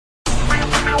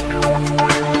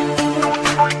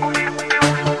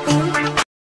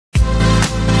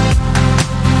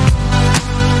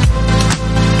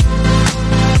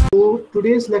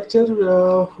Today's lecture,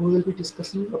 we will be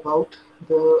discussing about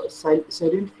the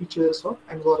salient features of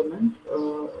environment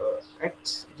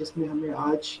acts, जिसमें हमें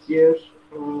आज air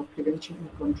prevention and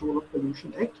control of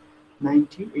pollution act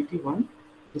 1981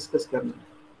 discuss करना है।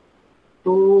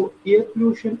 तो air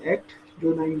pollution act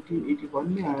जो 1981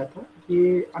 में आया था,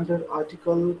 ये अंडर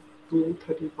आर्टिकल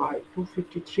 235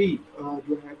 253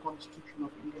 जो है कॉन्स्टिट्यूशन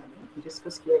ऑफ इंडिया में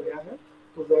डिस्कस किया गया है।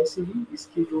 तो वैसे ही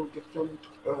इसके जो डिफरेंट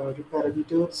जो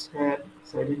पैरामीटर्स हैं,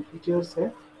 साइलेंट फीचर्स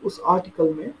है, उस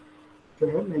आर्टिकल में जो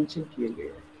है मेंशन किए गए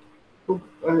हैं। तो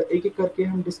एक एक करके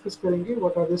हम डिस्कस करेंगे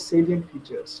what are the salient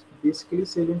features. Basically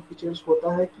salient features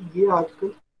होता है कि ये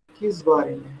आर्टिकल किस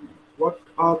बारे में है, व्हाट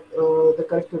आर द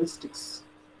कैरेक्टरिस्टिक्स,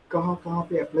 कहाँ कहाँ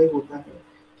पे अप्लाई होता है,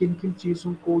 किन किन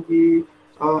चीज़ों को ये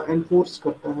एनफोर्स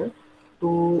करता है। तो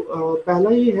पहला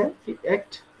ये है कि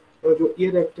एक्ट जो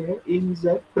एयर एक्ट है aims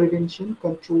at prevention,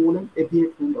 control and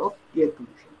abetment of air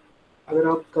pollution. अगर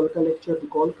आप कल का लेक्चर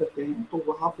रिकॉल करते हैं तो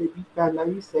वहाँ पे भी पहला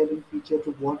ही सेलिएंट फीचर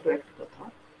जो वाटर एक्ट का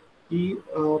था कि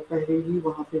पहले ही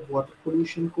वहाँ पे वाटर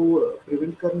पोल्यूशन को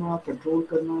प्रिवेंट करना, कंट्रोल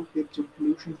करना, फिर जब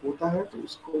पोल्यूशन होता है तो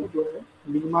उसको जो है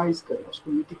मिनिमाइज करना,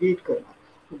 उसको मिटिगेट करना।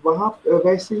 तो वहाँ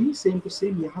वैसे ही सेम टू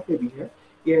सेम यहाँ पे भी है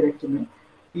एयर एक्ट में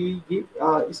कि ये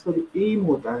इसका जो एम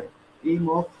होता है, M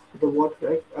of the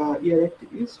water act air act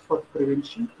is for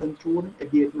prevention, control and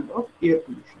abetment of air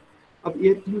pollution. अब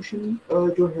एयर पोल्यूशन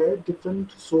जो है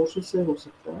डिफरेंट सोर्सेज से हो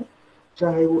सकता है,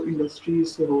 चाहे वो इंडस्ट्रीज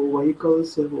से हो, व्हीकल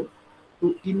से हो।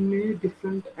 तो इनमें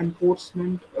डिफरेंट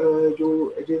एनफोर्समेंट जो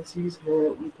एजेंसीज है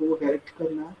उनको डायरेक्ट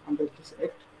करना है अंडर दिस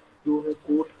एक्ट, जो है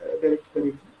कोर्ट डायरेक्ट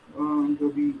करेगी। जो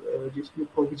भी जिसमें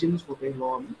प्रोविजंस होते हैं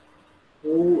लॉ में,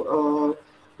 वो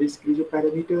बेसिकली जो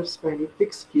पैरामीटर्स पहले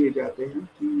फिक्स किए जाते हैं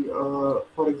कि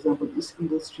फॉर एग्जांपल इस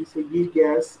इंडस्ट्री से ये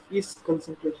गैस इस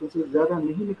कंसंट्रेशन से ज़्यादा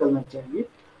नहीं निकलना चाहिए,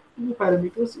 तो वो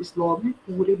पैरामीटर्स इस लॉ में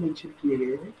पूरे मेंशन किए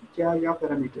गए हैं कि क्या या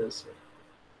पैरामीटर्स है।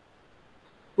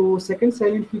 तो second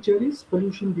silent feature is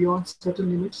pollution beyond certain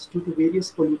limits due to various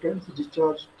pollutants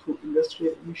discharge through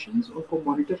industrial emissions. उनको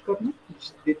मॉनिटर करना,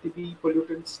 जितने भी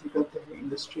पोल्यूटेंट्स निकलते हैं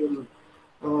इंडस्ट्रियल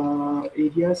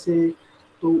एरिया से,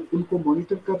 तो उनको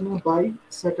मॉनिटर करना bye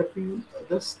सेटअपिंग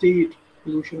the state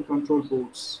pollution control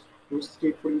boards. जो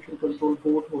स्टेट पोल्यूशन कंट्रोल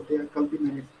बोर्ड होते हैं, कल भी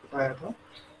मैंने बताया था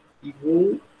कि वो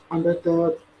अंडर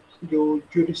द जो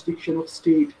ज्यूरिसडिक्शन ऑफ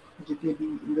स्टेट, जितनी भी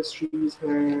इंडस्ट्रीज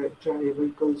है, चाहे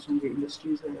व्हीकल्स होंगे,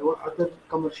 इंडस्ट्रीज है और अदर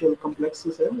कमर्शियल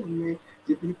कम्प्लेक्सेस है, उनमें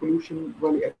जितनी पोल्यूशन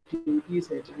वाली एक्टिविटीज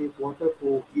है, चाहे वाटर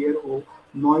हो, एयर हो,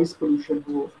 नॉइज पोल्यूशन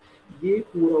हो, ये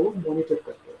पूरा वो मॉनिटर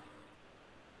करते हैं।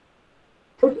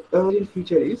 Third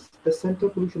feature is the central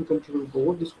pollution control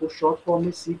board, जिसको शॉर्ट फॉर्म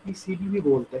में CPCB भी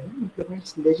बोलते हैं,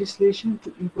 implements legislation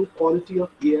to improve quality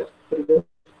of air, prevent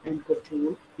and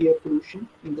control air pollution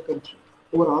in the country.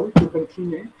 Overall जो कंट्री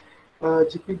में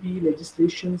जितने भी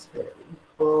लेजिस्लेशंस है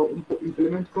उनको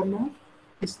इम्प्लीमेंट करना,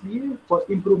 इसलिए for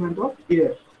improvement of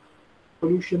air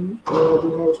pollution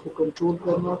जो है उसको कंट्रोल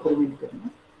करना, प्रिवेंट करना,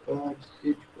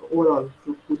 ओवरऑल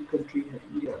जो पूरी कंट्री है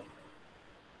India.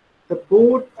 The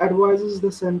board advises the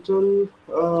central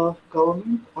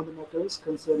government on the matters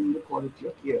concerning the quality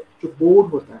of air. जो बोर्ड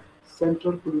होता है,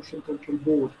 सेंट्रल पोल्यूशन कंट्रोल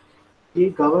बोर्ड, ये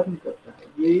गवर्न करता है,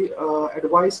 ये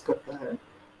एडवाइस करता है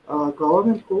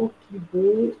गवर्नमेंट को कि वो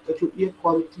जो एयर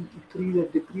क्वालिटी इंक्रीज या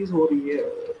डिक्रीज हो रही है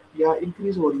या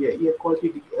इंक्रीज हो रही है, एयर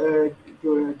क्वालिटी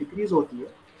जो डिक्रीज होती है,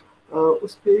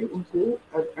 उस पर उनको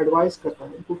एडवाइस करता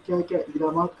है उनको क्या क्या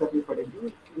इकदाम करने पड़ेंगे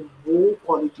वो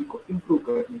क्वालिटी को इम्प्रूव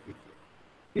करने के लिए।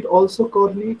 It also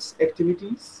coordinates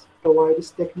activities, provides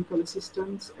technical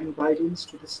assistance and guidance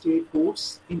to the state boards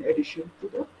in addition to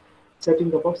the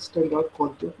setting up of standard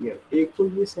quality of air. एक तो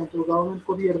ये सेंट्रल गवर्नमेंट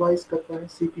को भी एडवाइस करता है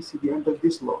CPCB अंडर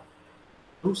दिस लॉ।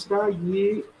 दूसरा,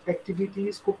 ये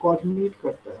activities को कोऑर्डिनेट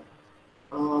करता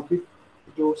है विद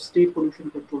जो स्टेट पोल्यूशन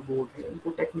कंट्रोल बोर्ड है, उनको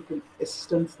टेक्निकल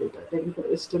असिस्टेंस देता है। टेक्निकल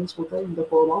असिस्टेंस होता है in the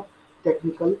form of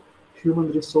technical human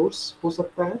resource हो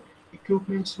सकता है,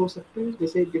 इक्विपमेंट्स हो सकते हैं,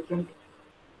 जैसे डिफरेंट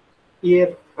एयर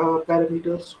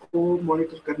पैरामीटर्स को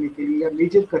मॉनिटर करने के लिए या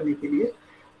मेजर करने के लिए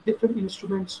डिफरेंट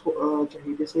इंस्ट्रूमेंट्स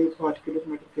चाहिए, जैसे पार्टिकुलर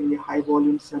मैटर के लिए हाई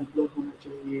वॉल्यूम सैम्पलर होना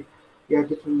चाहिए, या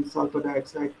डिफरेंट सल्फर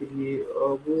डाइऑक्साइड के लिए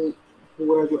वो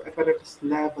पूरा जो अपैरेटस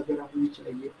लैब वगैरह होनी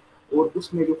चाहिए, और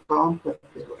उसमें जो काम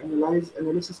करते हैं,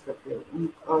 एनालिसिस करते हैं,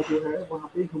 उनका जो है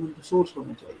वहाँ पे ह्यूमन रिसोर्स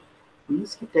होना चाहिए।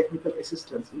 मीन्स की technical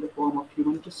assistance in the form of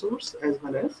human resource as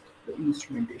well as the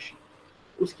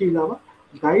instrumentation. उसके अलावा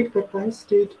गाइड करता है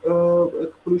स्टेट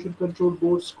पोल्यूशन कंट्रोल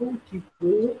बोर्ड्स को कि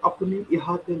वो अपने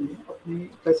इहाते में अपने,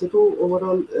 वैसे तो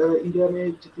ओवरऑल इंडिया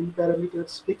में जितने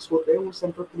पैरामीटर्स फिक्स होते हैं वो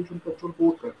सेंट्रल पोल्यूशन कंट्रोल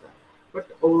बोर्ड करता है,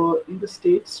 बट इन द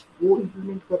स्टेट्स वो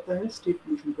इम्प्लीमेंट करता है स्टेट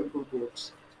पोल्यूशन कंट्रोल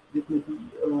बोर्ड्स जितने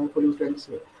भी पोल्यूटेंट्स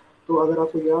है। तो अगर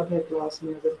आपको याद है क्लास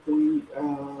में अगर कोई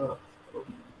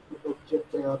मतलब जब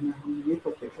में हम ये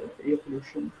करते थे एयर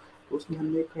पोल्यूशन, तो उसमें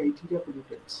हमने क्राइटेरिया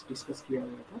पोल्यूटेंट्स डिस्कस किया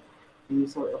गया था। ये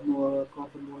सब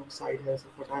कार्बन मोनोऑक्साइड है,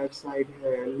 सल्फर डाइऑक्साइड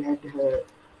है, लेड है,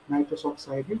 नाइट्रस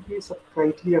ऑक्साइड है, ये सब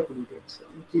क्राइटेरिया पोल्यूटेंट्स हैं।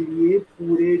 इनके लिए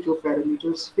पूरे जो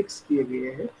पैरामीटर्स फिक्स किए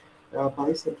गए हैं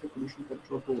by central pollution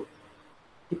control board.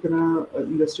 कितना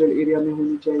इंडस्ट्रियल एरिया में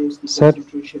होनी चाहिए उसकी सर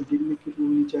कंसंट्रेशन, दिन में कितनी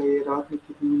होनी चाहिए, रात में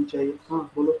कितनी होनी चाहिए। हाँ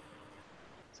बोलो।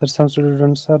 Sir, some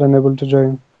students are unable to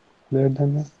join. Let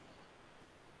them know.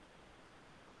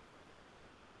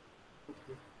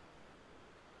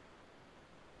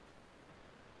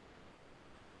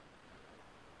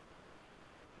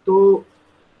 तो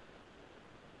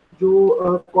जो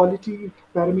क्वालिटी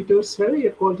पैरामीटर्स है या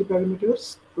क्वालिटी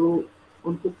पैरामीटर्स, तो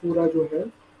उनको पूरा जो है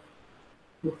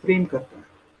वो फ्रेम करता है।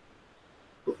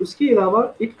 तो उसके अलावा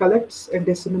it collects and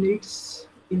डिसेमिनेट्स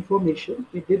information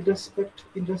in respect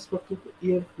to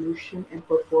air pollution and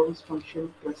performance function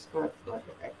prescribed by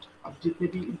the act। अब जितने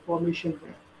भी इंफॉर्मेशन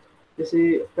है जैसे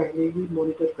पहले ही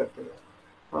मॉनिटर करते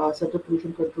हैं सेंट्रल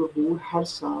पोल्यूशन कंट्रोल बोर्ड हर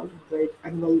साल राइट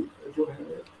एनुअल जो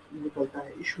है निकलता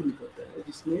है, इशू निकलता है,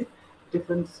 जिसमें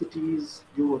डिफरेंट सिटीज़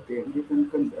जो होते हैं,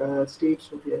 डिफरेंट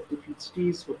स्टेट्स होते हैं, डिफरेंट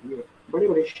सिटीज़ होती है, बड़े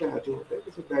बड़े शहर जो होते हैं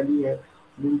जैसे दिल्ली है,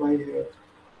 मुंबई है,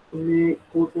 उनमें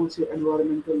कौन कौन से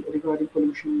एनवायरमेंटल रिगार्डिंग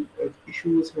पोल्यूशन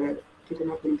इश्यूज है,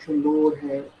 कितना पोल्यूशन लोड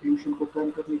है, पोल्यूशन को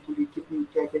कम करने के लिए कितनी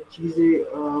क्या क्या चीज़ें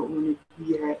उन्होंने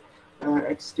की है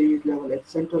eight state level, eight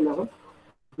central level,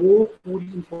 वो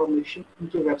पूरी इंफॉर्मेशन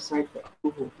उनके वेबसाइट पर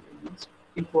अपलोड होती है,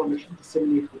 इंफॉर्मेशन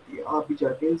डिसेमिनेट होती है। आप भी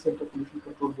जाके सेंट्रल पोल्यूशन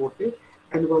कंट्रोल बोर्ड पे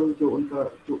एनुअल जो उनका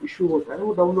जो इशू होता है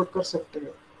वो डाउनलोड कर सकते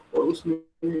हैं, और उसमें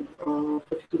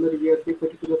पर्टिकुलर ईयर पे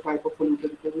पर्टिकुलर टाइप ऑफ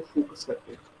पोल्यूटेंट पे वो फोकस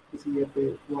करते हैं, किसी ईयर पे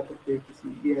वाटर पे,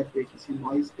 किसी एयर पे, किसी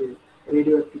नॉइज पे,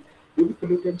 रेडियो एक्टिव, जो भी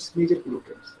पोल्यूटेंट्स मेजर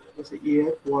पोल्यूटेंट्स जैसे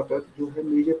एयर वाटर जो है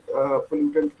मेजर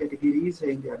पोल्यूटेंट कैटेगरीज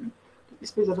है इंडिया में, तो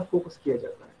इस पर ज़्यादा फोकस किया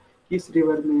जाता है। किस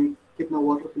रिवर में कितना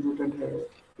वाटर पोल्यूटेंट है,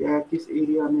 या किस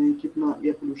एरिया में कितना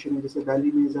एयर पोल्यूशन है। जैसे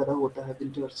दिल्ली में ज़्यादा होता है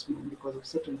विंटर्स में because of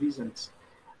certain reasons.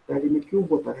 Delhi में क्यों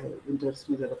होता है विंटर्स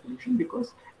में ज़्यादा पोल्यूशन,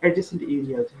 बिकॉज एडजेसेंट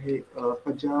एरिया चाहे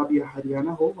पंजाब या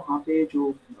हरियाणा हो, वहाँ पे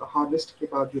जो हार्वेस्ट के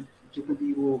बाद जो जितना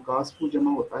भी वो घास फूस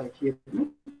जमा होता है खेत में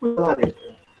वो जला देते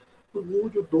हैं, तो वो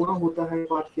जो दोना होता है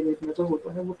पार्ट के लिए मेजर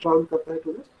होता है वो ट्रैवल करता है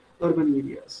टू द अर्बन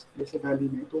एरियाज जैसे दिल्ली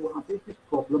में, तो वहाँ पे फिर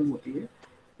प्रॉब्लम होती है।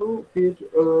 तो फिर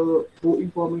वो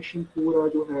इंफॉर्मेशन पूरा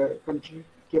जो है कंट्री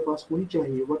के पास होनी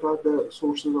चाहिए, what are the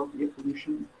sources of air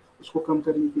pollution, उसको कम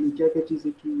करने के लिए क्या क्या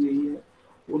चीज़ें की गई है,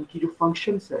 उनकी जो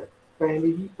फंक्शंस है पहले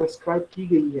ही प्रेस्क्राइब की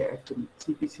गई है एक्ट में,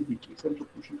 सीपीसीबी की, सेंट्रल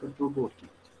पोल्यूशन कंट्रोल बोर्ड की।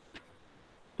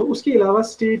 तो उसके अलावा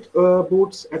state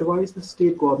boards advise the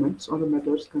state governments on the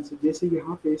matters concern. जैसे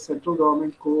यहाँ पे सेंट्रल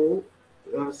गवर्नमेंट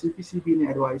को सीपीसीबी ने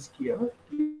एडवाइस किया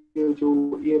कि जो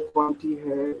एयर क्वालिटी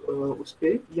है उस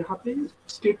पर यहाँ पे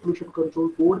स्टेट पोल्यूशन कंट्रोल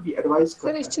बोर्ड भी एडवाइस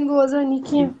करता है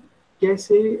कि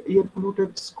कैसे एयर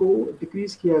पोल्यूटेंट्स को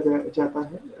डिक्रीज किया जाता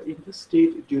है इन द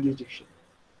स्टेट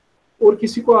ज्यूरिसडिक्शन। और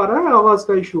किसी को आ रहा है आवाज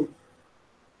का इशू?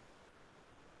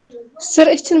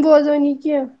 सर बोजानी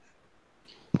क्या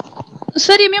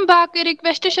सर यम बाकी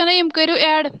रिक्वेस्ट यम करू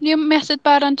ऐड यम मे सत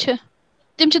पारान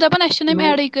तिम दपान अस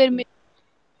ऐड कर्मित।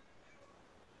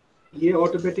 ये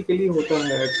ऑटोमेटिकली होता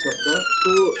है ऐड सबका।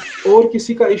 तो और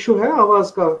किसी का इशू है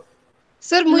आवाज का?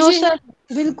 सर मुझे सर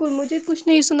बिल्कुल मुझे कुछ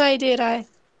नहीं सुनाई दे रहा है।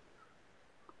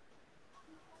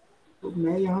 तो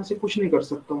मैं यहाँ से कुछ नहीं कर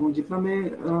सकता हूँ, जितना मैं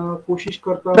कोशिश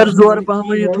करता सर हूँ जोर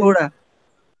पहले थोड़ा।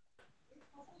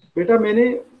 बेटा मैंने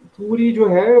पूरी जो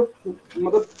है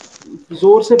मतलब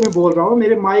जोर से मैं बोल रहा हूँ,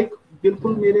 मेरे माइक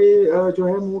बिल्कुल मेरे जो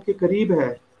है मुंह के करीब है।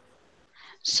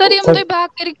 सर यम तुम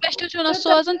बाकी रिक्वेस्ट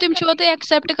सोजन तिम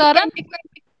एक्सेप्ट करन?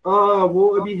 वो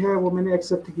अभी है, वो मैंने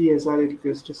एक्सेप्ट की है सारे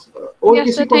रिक्वेस्ट्स। और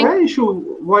किसी को है इशू,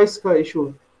 वॉइस का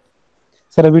इशू?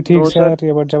 सर अभी ठीक से आ रही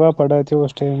है, बट जब आप पढ़ा थे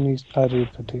उस टाइम नहीं आ रही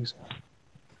थी ठीक से।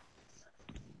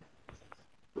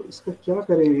 तो इसका क्या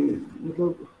करें,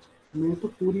 मतलब मैं तो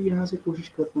पूरी यहाँ से कोशिश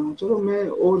करता हूँ, चलो मैं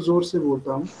और जोर से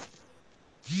बोलता हूँ।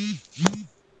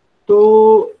 तो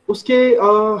उसके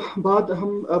बाद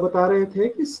हम बता रहे थे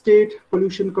कि स्टेट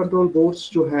पोल्यूशन कंट्रोल बोर्ड्स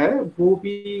जो है वो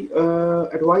भी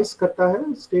एडवाइस करता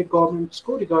है स्टेट गवर्नमेंट्स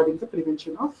को रिगार्डिंग द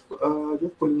प्रिवेंशन ऑफ जो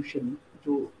पोल्यूशन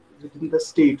जो विद इन द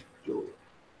स्टेट जो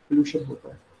पोल्यूशन होता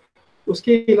है।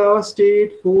 उसके अलावा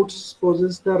state boards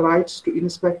possess the rights to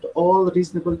inspect all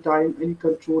reasonable time any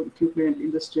control equipment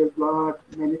industrial plant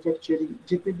manufacturing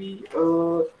जितने भी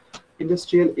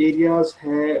इंडस्ट्रियल एरियाज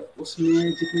है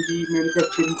उसमें जितने भी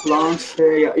मैन्युफैक्चरिंग प्लांट्स है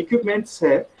या इक्विपमेंट्स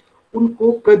है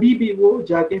उनको कभी भी वो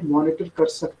जाके मॉनिटर कर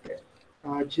सकते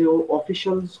हैं। जो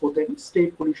ऑफिशियल्स होते हैं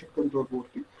स्टेट पोल्यूशन कंट्रोल बोर्ड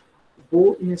के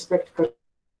वो इंस्पेक्ट कर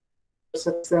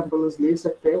सकते सैंपल्स ले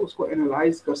सकते हैं उसको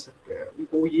एनालाइज कर सकते हैं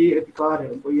उनको ये अधिकार है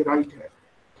उनको ये राइट है।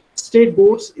 State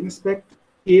boards inspect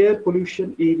air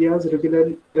pollution areas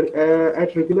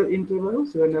at regular intervals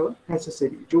whenever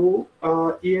necessary. जो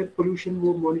air pollution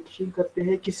वो monitoring करते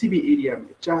हैं किसी भी एरिया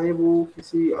में चाहे वो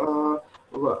किसी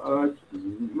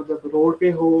मतलब रोड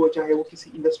पे हो चाहे वो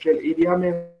किसी इंडस्ट्रियल एरिया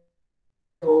में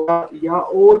हो या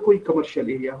और कोई कमर्शियल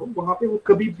एरिया हो वहाँ पे वो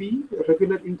कभी भी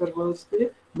रेगुलर इंटरवल्स पे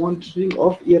मॉनिटरिंग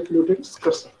ऑफ एयर पोल्यूटेंट्स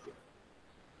कर सकते हैं।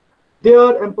 They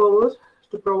are empowered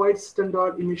to provide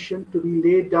standard emission to be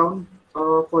laid down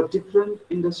for different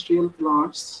industrial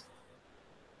plants,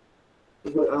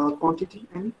 quantity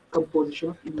and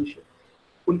composition of emission.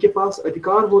 उनके पास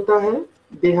अधिकार होता है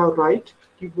they have right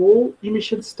कि वो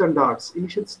emission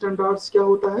standards क्या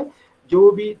होता है जो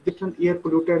भी डिफरेंट एयर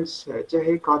पोल्यूटेंट्स है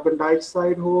चाहे कार्बन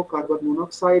डाइऑक्साइड हो कार्बन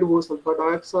मोनोऑक्साइड हो सल्फर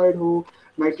डाइऑक्साइड हो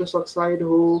नाइट्रस ऑक्साइड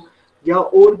हो या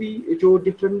और भी जो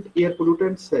डिफरेंट एयर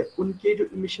पोल्यूटेंट्स है उनके जो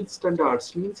इमिशन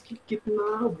स्टैंडर्ड्स मींस कि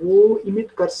कितना वो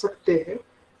इमिट कर सकते हैं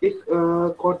एक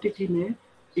क्वांटिटी में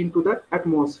इनटू द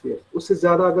एटमॉस्फेयर उससे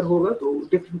ज़्यादा अगर होगा तो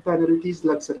डिफरेंट पेनल्टीज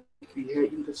लग सकती है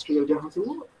इंडस्ट्रियल जहाँ से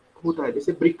वो होता है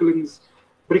जैसे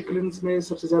ब्रिकलिंग्स में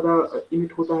सबसे ज़्यादा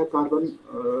इमिट होता है कार्बन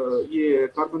ये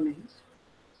कार्बन नहीं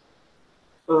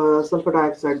सल्फर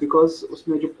डाइऑक्साइड बिकॉज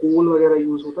उसमें जो कोल वगैरह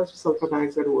यूज होता है सल्फर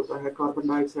डाइऑक्साइड होता है कार्बन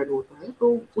डाइऑक्साइड होता है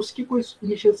तो उसकी कोई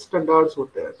इनिशियल स्टैंडर्ड्स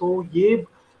होते हैं तो ये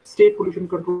स्टेट पोल्यूशन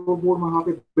कंट्रोल बोर्ड वहाँ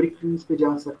पे ब्रिकलिंग्स पे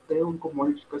जा सकते हैं उनको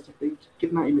मॉनिटर कर सकते हैं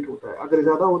कितना इमिट होता है अगर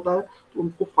ज़्यादा होता है तो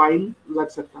उनको फाइन लग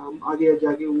सकता है हम आगे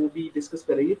जाके वो भी डिस्कस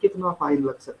करेंगे कितना फाइन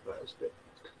लग सकता है उस पर।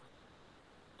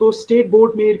 तो स्टेट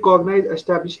बोर्ड में recognise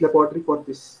establish laboratory for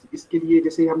this इसके लिए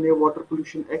जैसे हमने वाटर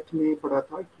पोल्यूशन एक्ट में पढ़ा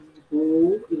था कि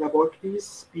वो लेबोरेटरीज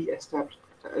भी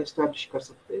एस्टैब्लिश कर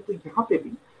सकते हैं तो यहाँ पे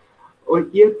भी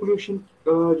और एयर पोल्यूशन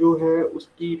जो है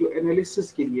उसकी जो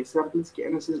एनालिसिस के लिए सैंपल्स के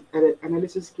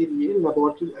एनालिसिस के लिए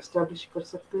लेबोरेटरी एस्टैब्लिश कर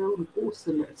सकते हैं उनको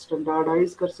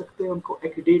स्टैंडर्डाइज कर सकते हैं उनको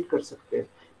एक्रीडेट कर सकते हैं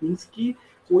मीन्स कि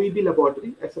कोई भी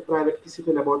लेबोरेटरी ऐसे प्राइवेट किसी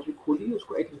भी लेबोरेटरी खोली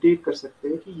उसको एक्रीडेट कर सकते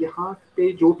हैं कि यहाँ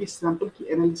पे जो भी सैंपल की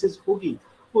एनालिसिस होगी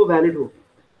वो वैलिड होगी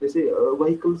जैसे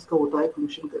व्हीकल्स का होता है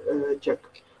पोल्यूशन चेक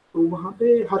तो वहाँ पे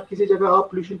हर किसी जगह आप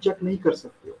पोल्यूशन चेक नहीं कर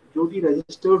सकते हो जो भी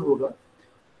रजिस्टर्ड होगा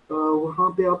वहाँ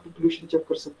पे आप पोल्यूशन चेक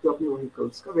कर सकते हो अपने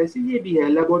व्हीकल्स का वैसे ये भी है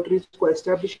लेबोरेटरीज को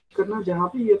एस्टैब्लिश करना जहाँ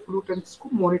पे ये पोल्यूटेंट्स को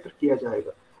मॉनिटर किया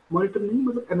जाएगा मॉनिटर नहीं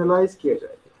मतलब एनालाइज किया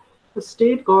जाएगा। The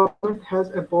state government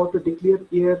has empowered to declare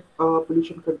air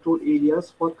pollution control areas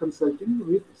for consulting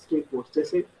with state boards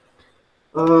जैसे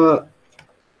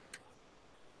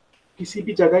किसी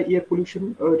भी जगह एयर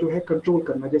पोल्यूशन जो है कंट्रोल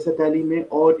करना जैसे दिल्ली में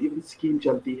ऑड इवन स्कीम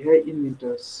चलती है इन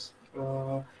विंटर्स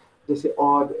जैसे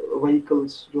ऑड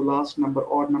व्हीकल्स जो लास्ट नंबर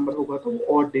ऑड नंबर होगा तो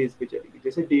वो ऑड डेज पे चलेगी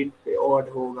जैसे डेट पे ऑड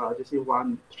होगा जैसे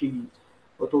 1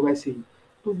 3 तो वैसे ही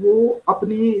तो वो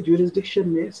अपनी जुरिस्डिक्शन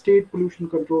में स्टेट पोल्यूशन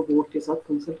कंट्रोल बोर्ड के साथ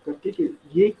कंसल्ट करके कि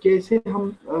ये कैसे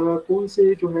हम कौन से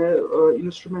जो है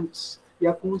इंस्ट्रूमेंट्स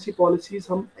या कौन सी पॉलिसीज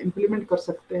हम इम्प्लीमेंट कर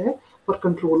सकते हैं फॉर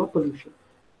कंट्रोल ऑफ पोल्यूशन।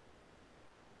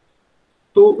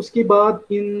 तो उसके बाद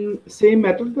in same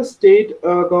matter the state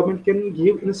government can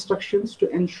give instructions to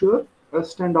ensure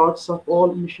standards of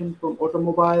all emission from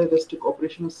automobile restrict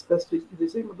operation specific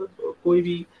जैसे मतलब कोई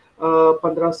भी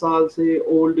 15 साल से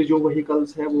ओल्ड जो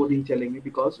व्हीकल्स है वो नहीं चलेंगे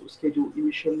बिकॉज उसके जो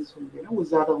इमिशंस होंगे ना वो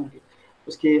ज़्यादा होंगे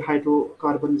उसके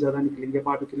हाइड्रोकार्बन ज़्यादा निकलेंगे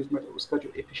पार्टिकल्स में उसका जो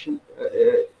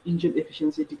इंजन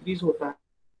एफिशिएंसी डिक्रीज होता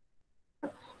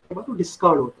है तो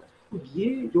डिस्कार्ड होता है। तो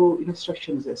ये जो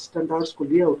इंस्ट्रक्शंस है स्टैंडर्ड्स को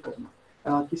ले आउट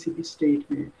करना किसी भी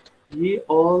स्टेट में ये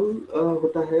ऑल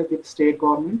होता है with state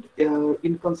government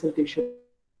in consultation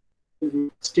with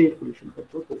state pollution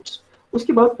control boards.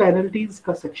 उसके बाद पेनल्टीज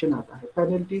का सेक्शन आता है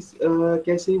पेनल्टीज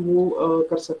कैसे वो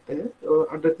कर सकते हैं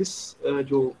अंडर दिस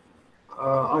जो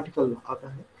आर्टिकल आता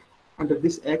है अंडर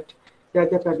दिस एक्ट क्या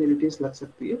क्या पेनल्टीज लग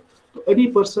सकती है। तो एनी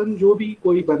पर्सन जो भी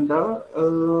कोई बंदा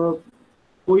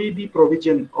कोई भी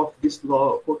प्रोविजन ऑफ दिस लॉ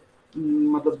को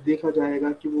मतलब देखा जाएगा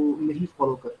कि वो नहीं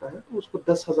फॉलो करता है तो उसको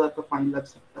 10,000 का फाइन लग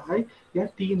सकता है या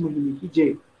 3 महीने की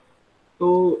जेल।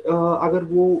 तो अगर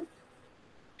वो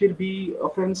फिर भी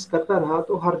ऑफेंस करता रहा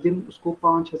तो हर दिन उसको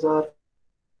 5,000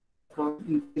 का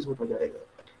इंक्रीज होता जाएगा।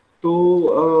 तो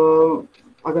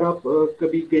अगर आप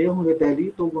कभी गए होंगे दिल्ली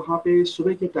तो वहाँ पे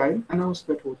सुबह के टाइम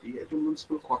अनाउंसमेंट होती है जो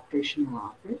म्यूनसिपल कॉर्पोरेशन है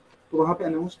वहाँ पे तो वहाँ पे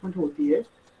अनाउंसमेंट होती है,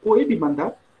 कोई भी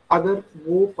बंदा अगर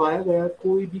वो पाया गया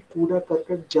कोई भी कूड़ा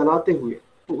करकट जलाते हुए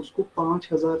तो उसको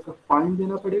 5,000 का फाइन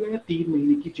देना पड़ेगा या 3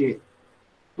 महीने की जेल।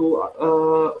 तो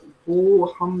वो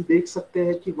हम देख सकते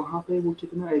हैं कि वहाँ पे वो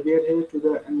कितना अवेयर है टू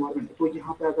द एनवायरनमेंट। तो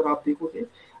यहाँ पे अगर आप देखोगे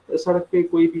सड़क पे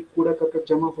कोई भी कूड़ा करकट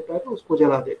जमा होता है तो उसको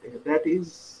जला देते हैं, दैट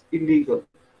इज इलीगल।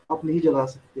 आप नहीं जला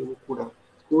सकते वो कूड़ा।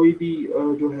 कोई भी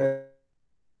जो है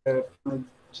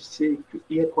जिससे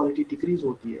एयर क्वालिटी डिक्रीज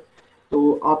होती है।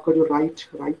 तो आपका जो right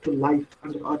to life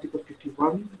under article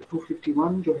 51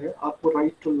 251 जो है, आपको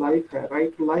राइट टू लाइफ है।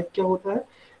 राइट टू लाइफ क्या होता है?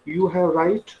 You have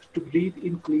right to breathe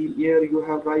in clean air, you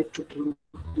have right to drink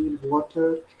clean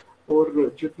water,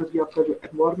 और जितना भी आपका जो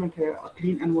एनवायरनमेंट है,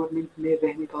 क्लीन एनवायरनमेंट में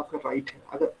रहने का आपका राइट है।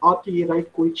 अगर आपके ये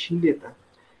राइट कोई छीन लेता है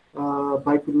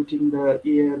by polluting the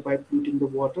air, by polluting the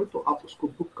water, तो आप उसको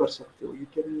बुक कर सकते हो। You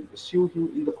can sue him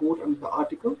in the court under the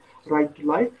article right to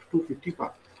life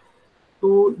 255। तो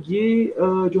ये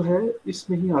जो है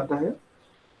इसमें ही आता है।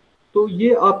 तो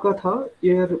ये आपका था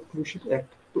एयर पोल्यूशन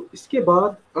एक्ट। तो इसके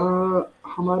बाद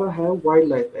हमारा है वाइल्ड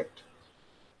लाइफ एक्ट।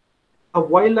 अब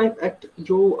वाइल्ड लाइफ एक्ट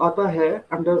जो आता है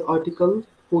अंडर आर्टिकल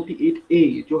 48A,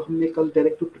 जो हमने कल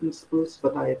डायरेक्टिव प्रिंसिपल्स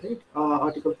बताए थे,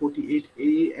 article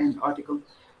 48A and article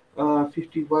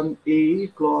 51A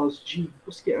clause जी,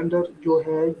 उसके अंडर जो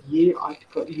है ये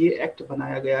आर्टिकल, ये एक्ट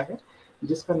बनाया गया है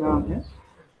जिसका नाम है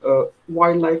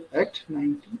वाइल्ड लाइफ एक्ट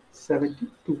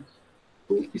 1972।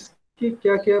 तो इसके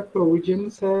क्या क्या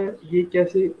प्रोविजंस है, ये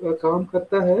कैसे काम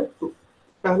करता है? तो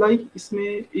पहला ही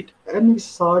इसमें, it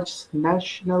envisages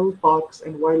national parks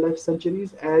and wildlife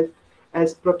sanctuaries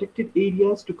as protected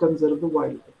areas to conserve the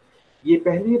wildlife। ये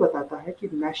पहले ही बताता है कि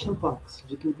नेशनल पार्क्स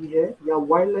जितनी भी है या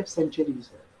वाइल्ड लाइफ सेंचुरीज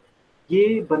है,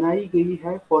 ये बनाई गई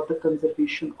है for the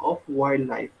conservation of wild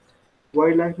life.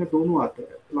 Wild life में दोनों आते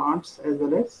हैं, plants as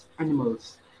well as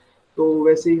animals. तो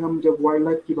वैसे ही हम जब वाइल्ड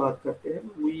लाइफ की बात करते हैं,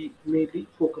 we mainly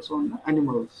focus on the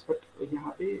animals, but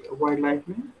यहाँ पे वाइल्ड लाइफ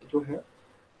में जो है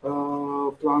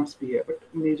प्लांट्स भी है,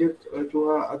 बट मेजर जो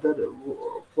है अदर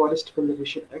फॉरेस्ट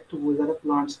कंजर्वेशन एक्ट वो ज़्यादा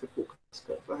प्लांट्स पे फोकस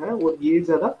करता है और ये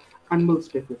ज़्यादा एनिमल्स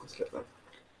पे फोकस करता है।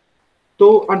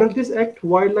 तो under this act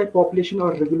wild life population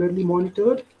are regularly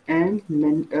monitored and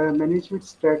management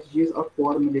strategies are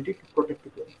formulated to protect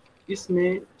them.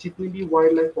 इसमें जितनी भी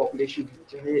वाइल्ड लाइफ पॉपुलेशन है,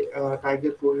 चाहे टाइगर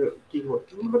को की हो,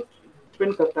 मतलब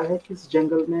डिपेंड करता है किस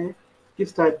जंगल में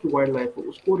किस टाइप की वाइल्ड लाइफ हो,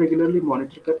 उसको रेगुलरली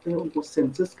मॉनिटर करते हैं, उनको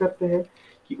सेंसस करते हैं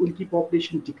कि उनकी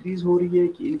पॉपुलेशन डिक्रीज हो रही है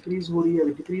कि इंक्रीज हो रही है।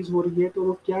 अगर डिक्रीज हो रही है तो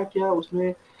वो क्या क्या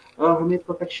उसमें हमें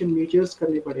प्रोटेक्शन मेजर्स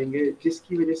करने पड़ेंगे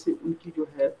जिसकी वजह से उनकी जो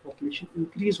है पॉपुलेशन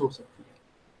इंक्रीज हो सकती है।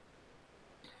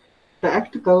 The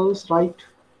act covers right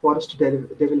forest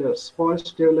developers.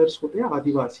 Forest developers होते हैं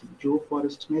आदिवासी जो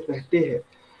फॉरेस्ट में रहते हैं।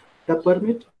 The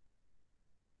permit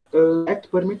Act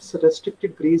permits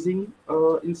restricted grazing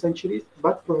in sanctuaries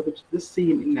but prohibits the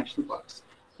same in national parks।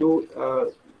 जो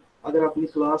अगर अपनी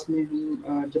क्लास में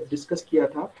हम जब डिस्कस किया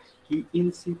था कि in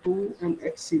situ and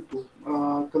ex situ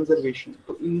conservation,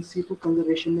 तो इन सीटू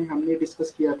कंजर्वेशन में हमने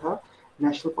डिस्कस किया था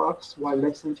national parks, wild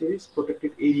life sanctuaries,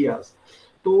 protected areas.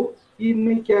 तो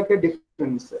इनमें क्या क्या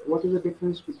डिफरेंस है? What is the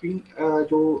difference between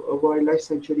जो वाइल्ड लाइफ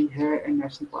सेंचुरी है and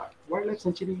national park? Wild life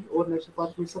sanctuary और नेशनल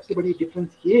पार्क में सबसे बड़ी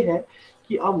डिफरेंस ये है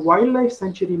कि आप वाइल्ड लाइफ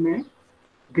सेंचुरी में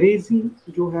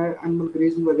ग्रेजिंग जो है, एनिमल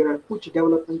ग्रेजिंग वगैरह कुछ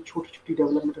डेवलपमेंट, छोटी छोटी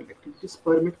डेवलपमेंटल एक्टिविटीज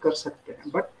परमिट कर सकते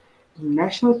हैं, बट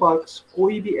नेशनल पार्क्स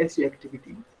कोई भी ऐसी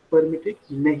एक्टिविटी परमिटेड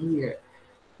नहीं है।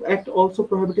 Act also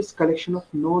prohibits collection of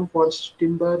non forest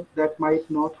timber that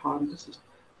might not harm the system.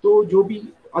 तो जो भी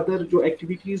अदर जो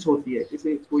एक्टिविटीज होती है,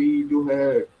 जैसे कोई जो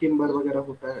है टिम्बर वगैरह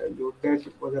होता है, जो डेड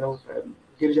वगैरह होता है,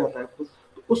 गिर जाता है, तो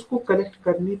उसको कलेक्ट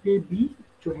करने पे भी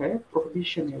जो है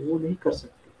प्रोहिबिशन है, वो नहीं कर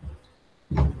सकते।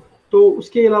 तो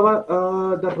उसके अलावा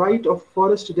the right of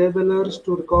forest developers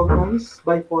to recognise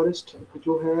bye forest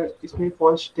जो है, इसमें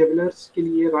फॉरेस्ट डेवलपर्स के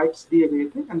लिए राइट्स दिए गए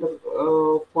थे अंडर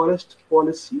फॉरेस्ट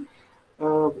पॉलिसी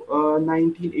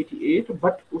 1988,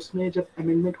 बट उसमें जब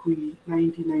अमेंडमेंट हुई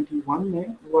 1991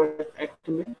 में वर्ल्ड एक्ट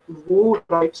में, वो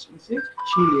राइट्स इनसे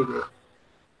छीन लिए गए।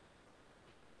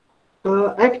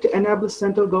 Act enables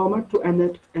central government to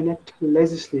enact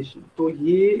legislation। तो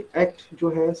ये एक्ट जो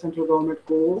है सेंट्रल गवर्नमेंट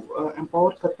को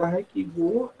एम्पावर करता है कि वो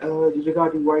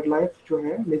रिगार्डिंग वाइल्ड लाइफ जो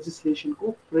है लेजिस्लेशन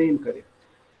को फ्रेम करे।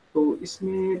 तो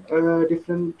इसमें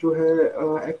डिफरेंट जो है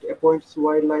act appoints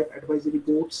wild life advisory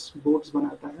boards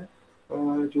बनाता है।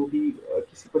 जो भी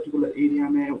किसी पर्टिकुलर एरिया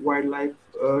में वाइल्ड लाइफ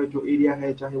जो एरिया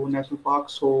है, चाहे वो नेशनल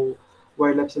पार्क्स हो,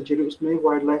 वाइल्ड लाइफ सेंचुरी, उसमें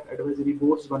वाइल्ड लाइफ एडवाइजरी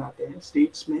बोर्ड्स बनाते हैं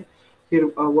स्टेट्स में। फिर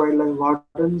वाइल्ड लाइफ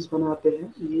वार्डन्स बनाते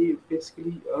हैं, ये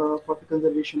basically for the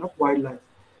conservation of wild life,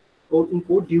 और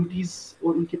उनको ड्यूटीज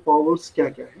और उनके पावर्स क्या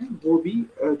क्या हैं वो भी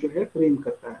जो है फ्रेम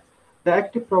करता है। The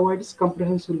Act provides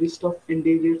comprehensive list of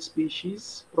endangered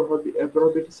species,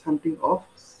 prohibits hunting of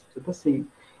the same.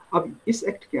 अब इस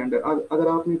एक्ट के अंदर अगर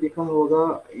आपने देखा होगा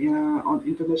ऑन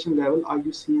इंटरनेशनल लेवल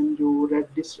IUCN जो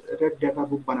रेड डाटा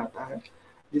बुक बनाता है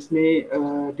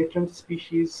जिसमें डिफरेंट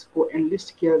स्पीशीज को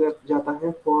एनलिस्ट किया जाता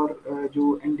है फॉर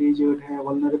जो एंडेंजर्ड है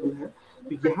वल्नरेबल है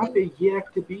तो यहाँ पे ये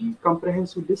एक्ट भी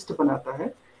कंप्रहेंसिव लिस्ट बनाता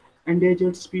है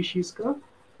एंडेंजर्ड स्पीशीज का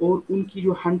और उनकी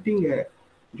जो हंटिंग है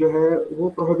जो है वो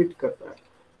प्रोहिबिट करता है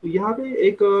तो यहाँ पे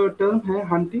एक टर्म है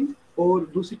हंटिंग और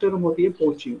दूसरी टर्म होती है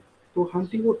पोचिंग तो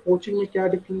हंटिंग और पोचिंग में क्या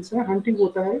डिफरेंस है हंटिंग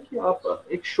होता है कि आप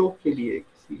एक शौक के लिए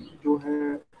किसी जो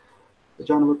है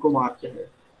जानवर को मारते हैं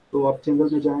तो आप जंगल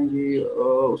में जाएंगे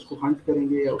उसको हंट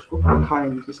करेंगे या उसको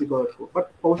खाएंगे किसी बर्ड को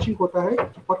बट पोचिंग होता है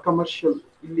फॉर कमर्शियल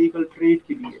इलीगल ट्रेड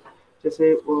के लिए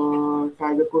जैसे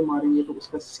टाइगर को मारेंगे तो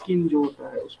उसका स्किन जो होता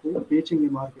है उसको बेचेंगे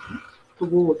मार्केट में तो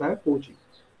वो होता है पोचिंग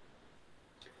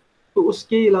तो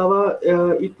उसके अलावा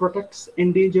इट प्रोटेक्ट्स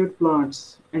एंडेंजर्ड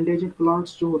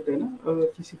प्लांट्स जो होते हैं ना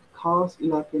किसी खास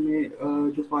इलाके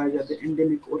में जो पाए जाते हैं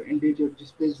एंडेमिक और एंडेंजर्ड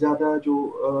जिसपे ज़्यादा जो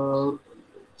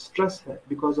स्ट्रेस है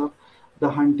because of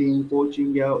the hunting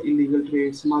poaching या इलीगल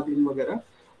ट्रेड स्मगलिंग वगैरह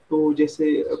तो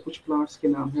जैसे कुछ प्लांट्स के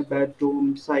नाम है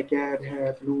बेडरूम साइकैड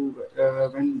है ब्लू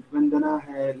वंदना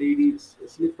है लेडी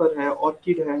स्लीपर है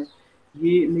ऑर्किड है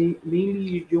ये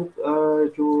मेनली जो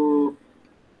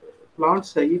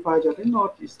प्लांट्स है ये पाए जाते हैं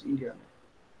नॉर्थ ईस्ट इंडिया में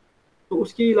तो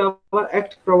उसके अलावा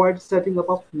act provide setting up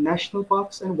of national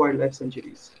parks and wild life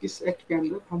sanctuaries इस एक्ट के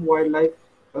अंदर हम वाइल्ड लाइफ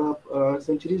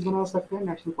सेंचुरीज बना सकते हैं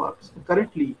नेशनल पार्क्स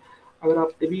करंटली अगर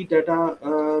आप अभी डाटा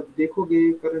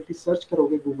देखोगे करंटली सर्च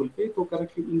करोगे गूगल पे तो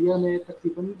करंटली इंडिया में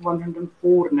तकरीबन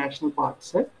 104 नेशनल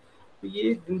पार्क्स है तो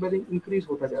ये दिन ब दिन इंक्रीज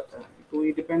होता जाता है तो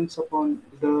ये डिपेंड्स अपॉन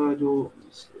द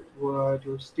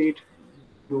जो स्टेट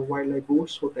जो वाइल्ड लाइफ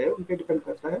बोर्ड्स होते हैं उन पर डिपेंड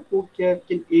करता है वो क्या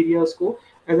किन एरियाज को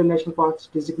as a national park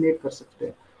designate कर सकते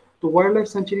हैं तो वाइल्ड लाइफ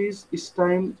सेंचुरीज इस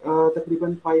टाइम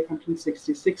तकरीबन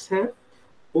 566 है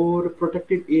और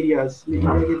प्रोटेक्टेड एरियाज में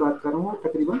इंडिया की बात कर रहा हूँ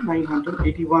तकरीबन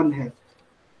 981 है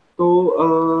तो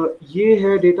ये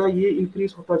है डेटा ये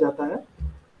इंक्रीज होता जाता है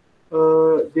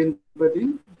दिन ब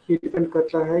दिन ये डिपेंड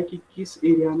करता है कि किस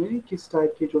एरिया में किस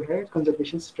टाइप के जो है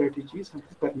कंजर्वेशन स्ट्रेटजीज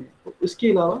हमको करने हैं तो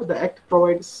इसके अलावा the act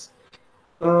provides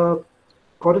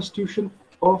constitution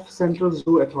of central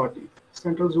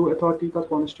zoo authority का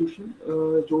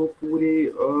कॉन्स्टिट्यूशन जो पूरे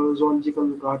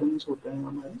जोलॉजिकल गार्डन्स होते हैं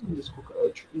हमारे जिसको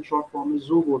इन शॉर्ट फॉर्म में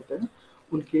जू बोलते हैं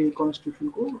उनके कॉन्स्टिट्यूशन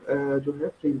को जो है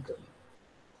फ्रेम करना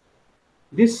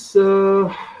this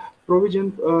provision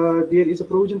there is a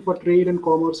provision for trade and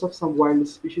commerce of some wild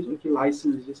species उनकी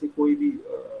लाइसेंस जैसे कोई भी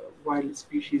वाइल्ड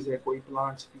स्पीशीज है कोई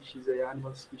प्लांट स्पीशीज है या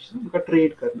एनिमल स्पीशीज उनका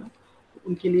ट्रेड करना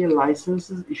उनके लिए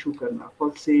लाइसेंसेस इशू करना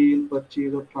फॉर सेल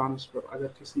परचेज और ट्रांसफर अगर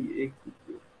किसी एक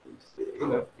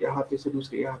इलाके से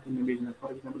दूसरे इलाके में भेजना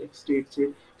फॉर एग्जांपल एक स्टेट से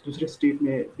दूसरे स्टेट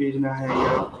में भेजना है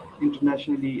या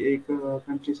इंटरनेशनली एक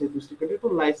कंट्री से दूसरी कंट्री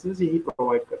तो लाइसेंस यही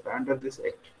प्रोवाइड करता है अंडर दिस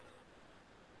एक्ट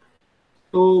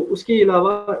तो उसके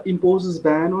अलावा इम्पोज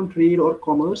बैन ऑन ट्रेड और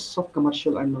कॉमर्स ऑफ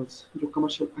कमर्शियल एनिमल्स जो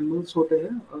कमर्शियल एनिमल्स होते हैं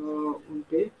उन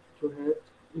पे जो है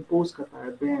इम्पोज करता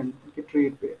है बैन उनके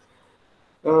ट्रेड पे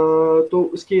तो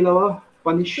इसके अलावा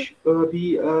पनिश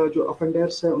भी जो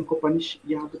अफेंडर्स है उनको पनिश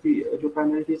यहाँ पे भी जो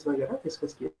पेनल्टीज वगैरह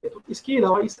डिस्कस किए तो इसके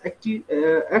अलावा इस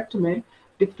एक्ट में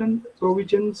डिफरेंट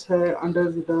प्रोविजंस है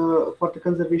under the for the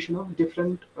conservation of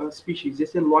different species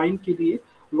जैसे लॉइन के लिए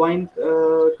लॉइन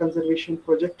कंजर्वेशन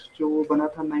प्रोजेक्ट जो बना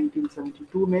था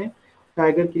 1972 में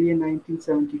टाइगर के लिए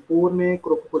 1974 में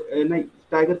नहीं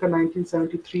टाइगर का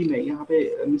 1973 में यहाँ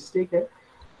पे मिस्टेक है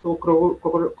तो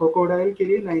क्रोकोडाइल के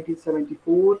लिए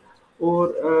 1974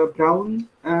 और ब्राउन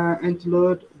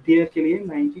एंटलर्ड डियर के लिए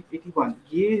 1981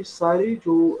 ये सारे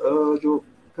जो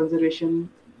कंजर्वेशन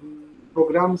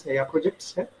प्रोग्राम्स है या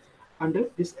प्रोजेक्ट्स है under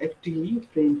this act he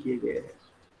frame किए गए हैं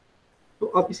तो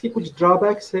अब इसके कुछ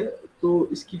ड्रॉबैक्स है तो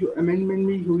इसकी जो अमेंडमेंट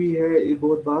भी हुई है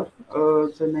बहुत बार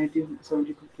सन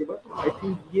 1972 के बाद आई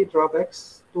थिंक ये ड्रॉबैक्स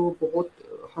तो बहुत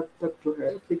हद तक जो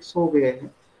है फिक्स हो गए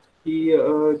हैं कि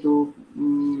जो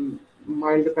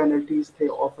माइल्ड पेनल्टीज थे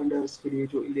ऑफेंडर्स के लिए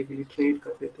जो इलीगली ट्रेड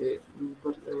करते थे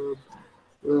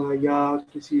या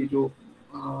किसी जो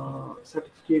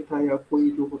सर्टिफिकेट था या कोई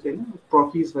जो होते हैं ना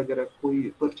ट्रॉफीज वगैरह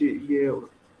कोई परचे ये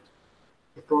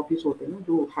ट्रॉफीज होते हैं ना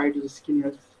जो हाइड स्किन या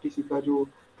किसी का जो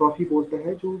ट्रॉफी बोलते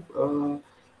हैं जो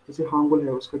जैसे हांगुल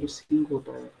है उसका जो स्किन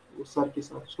होता है वो सर के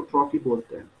साथ उसको ट्रॉफी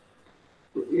बोलते हैं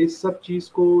तो इस सब चीज़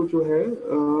को जो है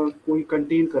कोई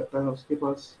कंटेन करता है उसके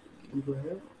पास जो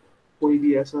है कोई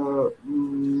भी ऐसा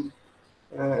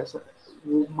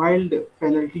वो माइल्ड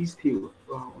पेनल्टीज थी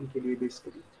उनके लिए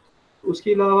बेसिकली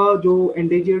उसके अलावा जो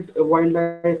एंडेंजर्ड वाइल्ड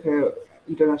लाइफ है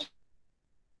इंटरनेशनल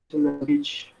लैंग्वेज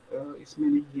इसमें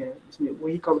नहीं है, इसमें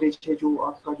वही कवरेज है जो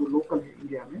आपका जो लोकल है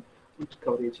इंडिया में उनकी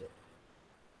कवरेज है।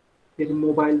 फिर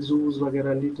मोबाइल जूज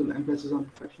वगैरह, little emphasis on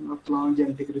protection of plant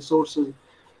genetic resources.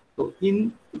 तो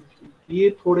इन ये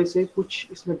थोड़े से कुछ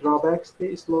इसमें ड्रॉबैक्स थे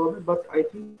इस लॉ में, बट आई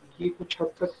थिंक ये कुछ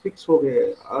हद तक फिक्स हो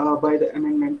गए by the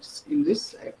amendments in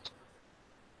this act.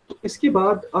 तो इसके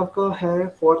बाद आपका है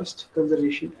फॉरेस्ट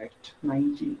कंजर्वेशन एक्ट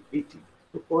 1980।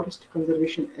 तो फॉरेस्ट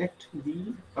कंजर्वेशन एक्ट भी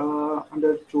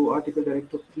अंडर जो आर्टिकल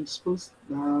डायरेक्टिव प्रिंसिपल्स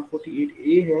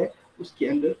 48A है उसके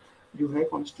अंदर जो है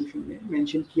कॉन्स्टिट्यूशन में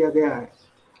मेंशन किया गया है।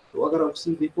 तो अगर आप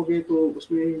इसमें देखोगे तो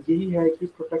उसमें यही है कि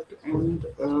protect and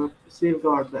safe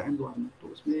guard the environment. तो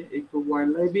उसमें एक तो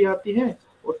वाइल्ड लाइफ भी आती है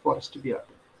और फॉरेस्ट भी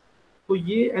आती है। तो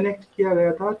ये एनेक्ट किया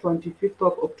गया था 25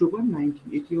 अक्टूबर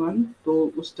 1981। तो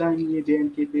उस टाइम ये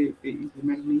JNK पे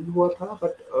इम्प्लीमेंट नहीं हुआ था,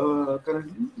 but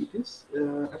currently it is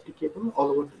applicable all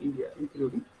over India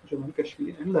including Jammu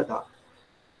Kashmir and Ladakh.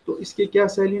 तो इसके क्या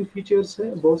सैलिएंट फीचर्स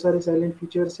है, बहुत सारे सैलिएंट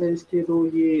फीचर्स है इसके। तो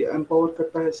ये एम्पावर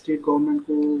करता है स्टेट गवर्नमेंट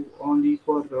को ओनली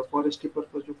फॉर फॉरेस्ट्री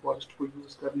पर्पज, जो फॉरेस्ट को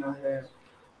यूज़ करना है,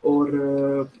 और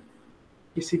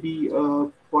किसी भी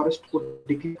फॉरेस्ट को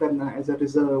डिक्लेयर करना है एज अ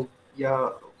रिजर्व या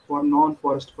for non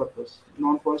forest purpose.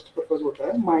 Non forest purpose होता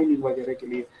है माइनिंग वगैरह के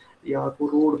लिए, या आपको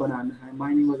रोड बनाना है,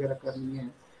 माइनिंग वगैरह करनी है,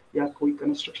 या कोई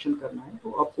कंस्ट्रक्शन करना है,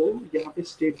 तो आपको यहाँ पे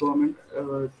स्टेट गवर्नमेंट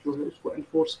जो है उसको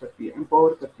एनफोर्स करती है,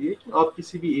 एम्पावर करती है कि आप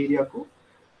किसी भी एरिया को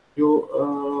जो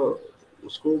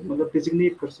उसको मतलब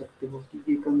डिजिग्नेट कर सकते हो कि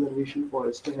ये कंजर्वेशन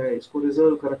फॉरेस्ट है, इसको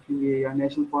रिजर्व कर रखेंगे या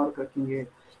नेशनल पार्क रखेंगे,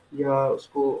 या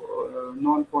उसको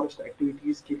नॉन फॉरेस्ट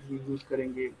एक्टिविटीज़ के लिए यूज़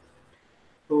करेंगे।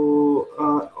 तो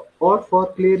और for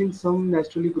clearing some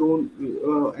naturally grown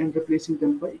and replacing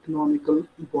them by economical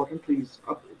important trees.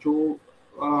 अब जो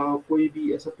कोई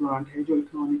भी ऐसा प्लांट है जो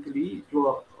इकोनॉमिकली जो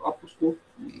आप उसको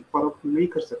फरोख्त नहीं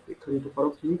कर सकते, खरीदो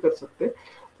फरोख्त नहीं कर सकते,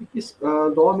 तो इस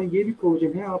लॉ में ये भी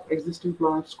प्रोविजन है, आप एग्जिस्टिंग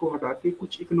प्लांट्स को हटा के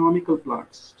कुछ इकोनॉमिकल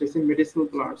प्लांट्स जैसे मेडिसिनल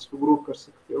प्लांट्स को ग्रो कर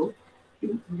सकते हो।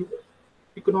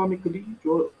 इकोनॉमिकली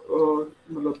जो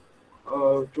मतलब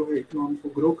जो है इकोनॉमी को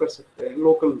ग्रो कर सकते हैं,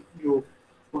 लोकल जो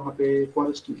वहाँ पे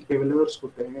फॉरेस्ट डेवलपर्स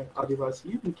होते हैं,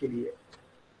 आदिवासी, उनके लिए।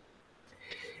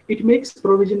 It makes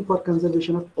provision for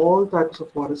conservation of all types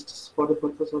of forests for the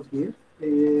purpose of their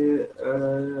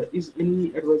is any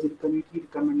advisory committee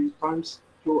recommending funds।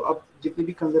 जो अब जितनी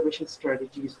भी कंजर्वेशन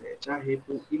स्ट्रेटजीज है, चाहे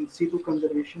वो इन सीटू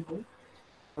कंजर्वेशन हो,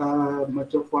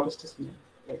 मतलब फॉरेस्ट में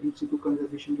इन सीटू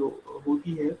कंजर्वेशन जो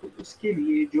होती है, तो उसके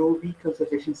लिए जो भी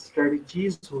कंजर्वेशन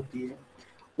स्ट्रेटजीज होती है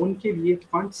उनके लिए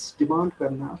फंड्स डिमांड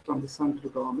करना फ्रॉम द सेंट्रल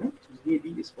गवर्नमेंट, ये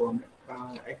भी इस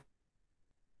गवर्नमेंट एक्ट।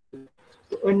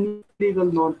 तो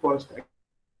अनलीगल नॉन फॉरेस्ट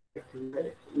एक्टिविटी है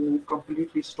वो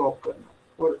कम्प्लीटली स्टॉप करना,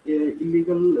 और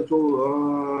इलीगल जो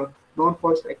नॉन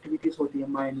फॉरेस्ट एक्टिविटीज होती है,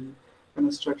 माइनिंग,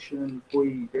 कंस्ट्रक्शन, कोई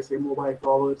जैसे मोबाइल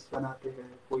टावर्स बनाते हैं,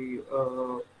 कोई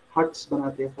हट्स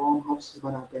बनाते हैं, फार्म हाउस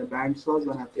बनाते हैं, बैंड सॉज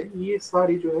बनाते हैं, ये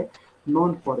सारी जो है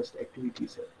नॉन फॉरेस्ट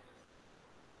एक्टिविटीज है।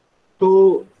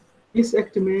 तो इस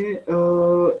एक्ट में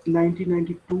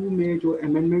 1992 में जो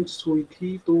अमेंडमेंट्स हुई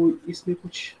थी, तो इसमें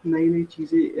कुछ नई नई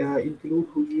चीज़ें इंक्लूड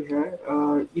हुई है।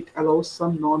 It allows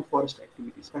some non forest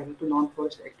activities. पहले तो नॉन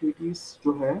फॉरेस्ट एक्टिविटीज़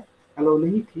जो है अलाउ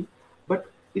नहीं थी, बट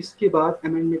इसके बाद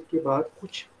अमेंडमेंट के बाद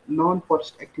कुछ नॉन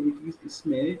फॉरेस्ट एक्टिविटीज़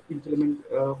इसमें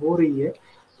इम्प्लीमेंट हो रही है।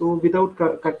 तो विदाउट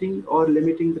कटिंग और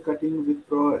लिमिटिंग द कटिंग विद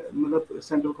मतलब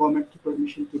सेंट्रल गवर्नमेंट की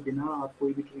परमिशन के बिना आप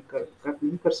कोई भी ट्री कट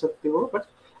नहीं कर सकते हो, बट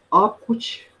आप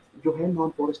कुछ जो है नॉन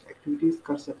फॉरेस्ट एक्टिविटीज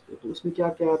कर सकते हो। तो उसमें क्या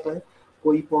क्या आता है,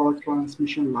 कोई पावर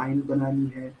ट्रांसमिशन लाइन बनानी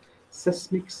है,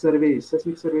 सेस्मिक सर्वे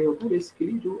होता है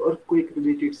बेसिकली जो अर्थक्वेक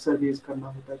रिलेटेड सर्वेज करना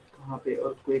होता है, कहाँ पे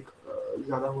अर्थक्वेक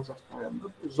ज़्यादा हो सकता है,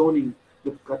 मतलब जोनिंग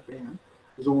जब करते हैं,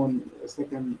 zone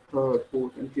second, third,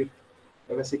 fourth and fifth,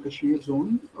 वैसे कश्मीर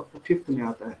जोन फिफ्थ में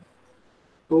आता है।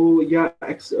 तो या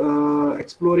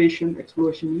exploration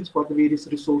means for the various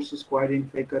resources को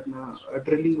आइडेंटिफाई करना,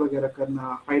 ड्रिलिंग वगैरह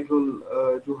करना,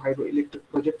 जो हाइड्रो इलेक्ट्रिक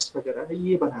प्रोजेक्ट्स वगैरह है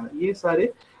ये बनाना, ये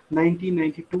सारे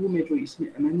 1992 में जो इसमें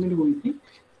अमेंडमेंट हुई थी,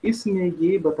 इसमें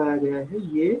ये बताया गया है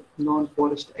ये नॉन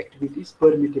फॉरेस्ट एक्टिविटीज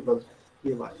परमिटेबल है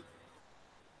ये वाली।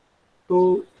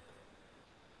 तो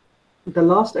द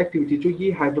लास्ट एक्टिविटी जो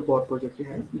ये हाइड्रो पावर प्रोजेक्ट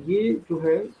है, ये जो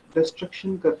है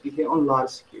डिस्ट्रक्शन करती है ऑन लार्ज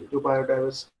स्केल, जो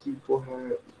बायोडाइवर्सिटी को है,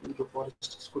 जो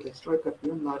फॉरेस्ट को डिस्ट्रॉय करती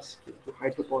है ऑन लार्ज स्केल, जो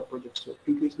हाइड्रो पावर प्रोजेक्ट्स है,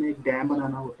 क्योंकि इसमें एक डैम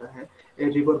बनाना होता है,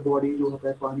 रिवर बॉडी जो होता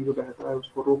है, पानी जो बहता है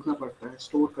उसको रोकना पड़ता है,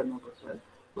 स्टोर करना पड़ता है।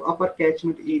 तो अपर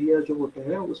कैचमेंट एरिया जो होता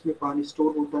है उसमें पानी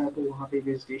स्टोर होता है, तो वहाँ पे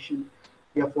वेजिटेशन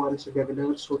या फॉरेस्ट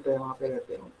डेवलपर्स होता है, वहाँ पे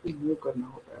रहते हैं, उनको मूव करना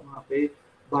होता है, वहाँ पे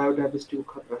बायोडाइवर्सिटी को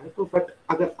खतरा है। तो बट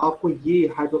अगर आपको ये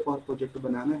हाइड्रो पावर प्रोजेक्ट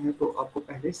बनाना है तो आपको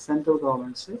पहले सेंट्रल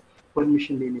गवर्नमेंट से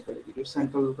परमिशन लेनी पड़ेगी। जो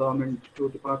सेंट्रल गवर्नमेंट जो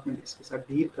डिपार्टमेंट इसके साथ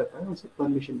डील करता है उनसे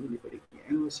परमिशन लेनी पड़ेगी,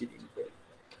 एनओसी लेनी पड़ेगी।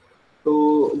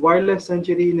 तो wild life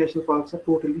sanctuary national park are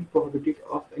totally prohibited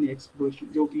of any exploration.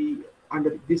 जो भी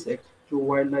अंडर दिस एक्ट जो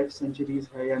वाइल्ड लाइफ सेंचुरीज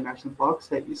है या नेशनल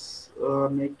पार्क्स है, इस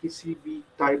में किसी भी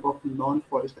type of non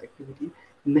forest activity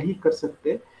नहीं कर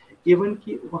सकते, इवन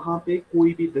कि वहाँ पे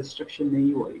कोई भी डिस्ट्रक्शन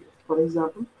नहीं हो रही है। फॉर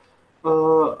एग्जाम्पल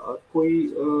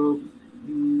कोई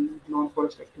नॉन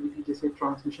फॉरेस्ट एक्टिविटी जैसे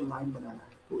ट्रांसमिशन लाइन बनाना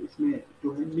है, तो इसमें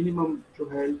जो है मिनिमम जो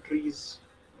है ट्रीज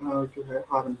जो है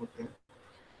हार्म होते हैं,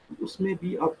 उसमें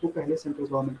भी आपको पहले सेंट्रल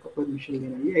गवर्नमेंट का परमिशन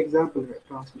लेना है। ये एग्जाम्पल है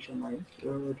ट्रांसमिशन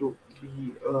लाइन जो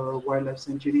भी वाइल्ड लाइफ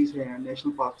सेंचुरीज है,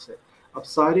 नेशनल पार्क्स है। अब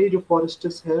सारे जो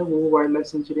फॉरेस्टर्स है वो wild life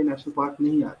sanctuary national park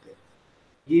नहीं आते।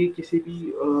 ये किसी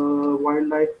भी वाइल्ड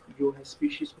लाइफ जो है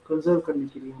स्पीशीज को कंजर्व करने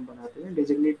के लिए हम बनाते हैं,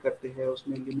 डेजिग्नेट करते हैं,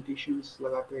 उसमें लिमिटेशंस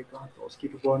लगाते हैं, कहाँ उसकी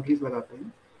जो बाउंड्रीज लगाते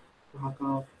हैं कहाँ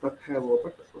कहाँ तक है वो।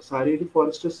 बट सारे जो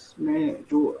फॉरेस्टर्स में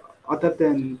जो अदर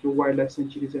देन जो वाइल्ड लाइफ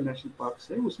सेंचुरीज है, नेशनल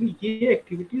पार्क्स है, उसमें ये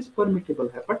एक्टिविटीज परमिटेबल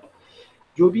है। बट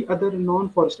जो भी अदर नॉन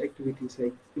फॉरेस्ट एक्टिविटीज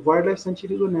है वाइल्ड लाइफ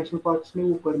सेंचुरीज और नेशनल पार्क्स में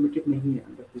वो परमिटेड नहीं है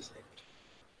अंडर दिस एक्ट।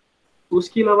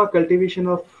 उसके अलावा cultivation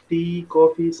of T,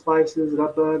 coffee, spices,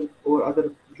 rubber और अदर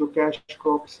जो कैश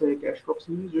क्रॉप्स है, कैश क्रॉप्स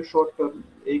में जो शॉर्ट टर्म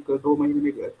 1-2 महीने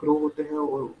में ग्रो होते हैं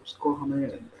और उसको हमें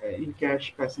इन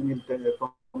कैश पैसे मिलते हैं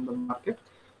फ्रॉम द मार्केट,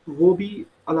 वो भी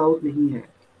अलाउड नहीं है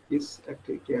इस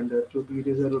एक्ट के अंदर जो भी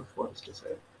रिजर्व फॉरेस्ट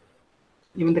है।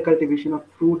 Even the cultivation of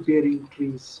fruit bearing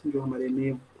trees, जो हमारे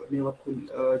मेवा फूल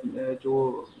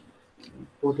जो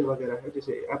पौधे वगैरह है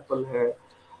जैसे एप्पल है,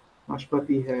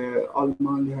 नाशपाती है,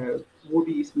 आलमंड है, वो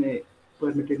भी इसमें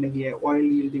परमिटेड नहीं है। ऑयल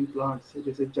यील्डिंग प्लांट्स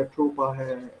जैसे जट्रोपा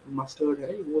है, मस्टर्ड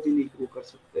है, वो भी नहीं ग्रो कर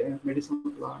सकते हैं।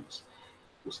 मेडिसिनल प्लांट्स,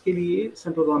 उसके लिए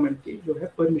सेंट्रल गवर्नमेंट की जो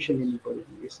है परमिशन लेनी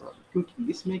पड़ेगी ये सब, क्योंकि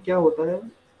इसमें क्या होता है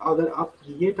अगर आप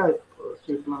ये टाइप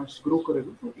के प्लांट्स ग्रो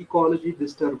करोगे तो इकोलॉजी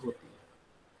डिस्टर्ब होती है।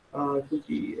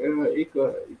 क्योंकि एक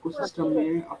इकोसिस्टम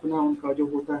में अपना उनका जो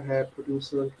होता है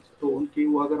प्रोड्यूसर, तो उनकी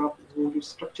वो अगर आप वो जो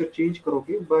स्ट्रक्चर चेंज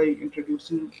करोगे बाय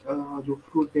इंट्रोड्यूसिंग जो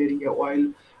फ्रूट बेयरिंग या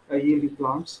ऑयल यील्डिंग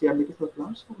प्लांट्स या मेडिसिनल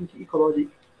प्लांट्स, तो उनकी इकोलॉजी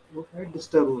जो है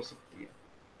डिस्टर्ब हो सकती है।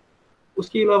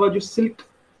 उसके अलावा जो सिल्क,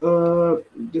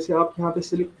 जैसे आप यहाँ पे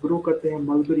सिल्क ग्रो करते हैं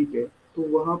मलबरी पे, तो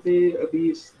वहाँ पे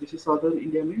अभी जैसे साउदर्न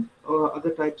इंडिया में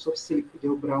अदर टाइप्स ऑफ सिल्क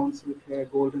जो ब्राउन सिल्क है,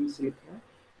 गोल्डन सिल्क है,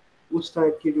 उस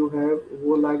टाइप की जो है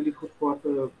वो लाइवलीहुड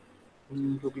फॉर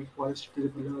जो भी फॉरेस्ट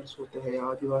डिवेलपर्स होते हैं या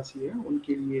आदिवासी है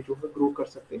उनके लिए जो है ग्रो कर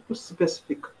सकते हैं। कुछ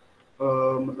स्पेसिफिक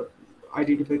मतलब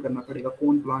आइडेंटिफाई करना पड़ेगा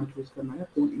कौन प्लांट यूज़ करना है,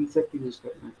 कौन इंसेक्ट यूज़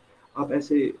करना है। आप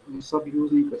ऐसे सब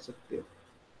यूज़ नहीं कर सकते,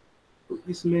 तो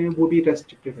इसमें वो भी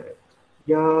रेस्ट्रिक्टेड है।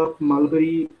 या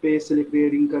मलबरी पे सिल्क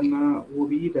रेयरिंग करना वो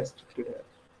भी रेस्ट्रिक्टेड है।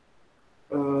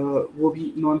 वो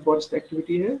भी नॉन फॉरेस्ट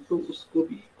एक्टिविटी है, तो उसको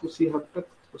भी उसी हद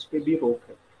तक उस पर भी रोक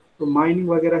है। तो माइनिंग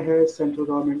वगैरह है, सेंट्रल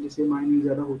गवर्नमेंट जैसे माइनिंग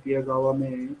ज़्यादा होती है गाँव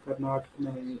में, कर्नाटक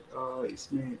में,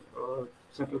 इसमें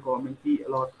सेंट्रल गवर्नमेंट भी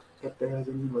अलॉट करते हैं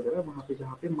ज़मीन वगैरह वहाँ पे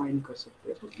जहाँ पे माइन कर सकते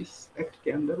हैं। तो इस एक्ट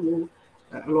के अंदर वो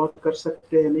अलॉट कर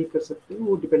सकते हैं नहीं कर सकते,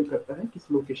 वो डिपेंड करता है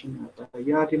किस लोकेशन में आता है।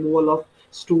 या रिमूवल ऑफ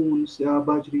स्टोन्स या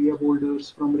बाजरी या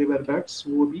बोल्डर्स फ्रॉम रिवर बेड्स,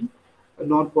 वो भी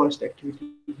नॉन फॉरेस्ट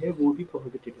एक्टिविटी है, वो भी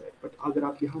प्रोहिबिटेड है। बट अगर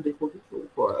आप यहाँ देखोगे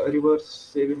तो रिवर्स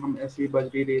से भी हम ऐसी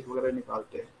बजरी रेत वगैरह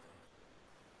निकालते हैं।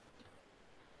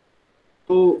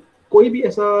 तो कोई भी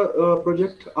ऐसा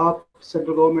प्रोजेक्ट आप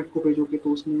सेंट्रल गवर्नमेंट को भेजोगे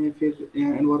तो उसमें फिर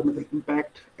एनवायरमेंटल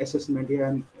इम्पैक्ट असेसमेंट या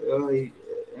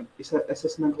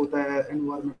असेसमेंट होता है,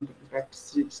 एनवायरमेंटल इम्पैक्ट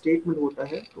स्टेटमेंट होता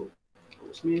है। तो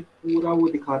उसमें पूरा वो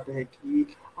दिखाता है कि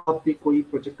आप भी कोई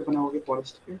प्रोजेक्ट बनाओगे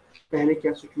फॉरेस्ट पे, पहले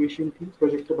क्या सिचुएशन थी,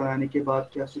 प्रोजेक्ट बनाने के बाद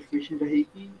क्या सिचुएशन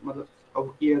रहेगी, मतलब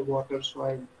अब एयर, वाटर,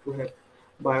 सॉइल जो है,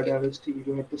 बायोडाइवर्सिटी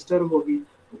जो है डिस्टर्ब होगी,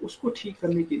 तो उसको ठीक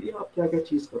करने के लिए आप क्या क्या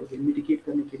चीज़ करोगे, मिटिगेट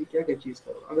करने के लिए क्या क्या चीज़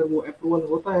करोगे। अगर वो अप्रूवल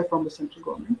होता है फ्रॉम द सेंट्रल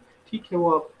गवर्नमेंट, ठीक है,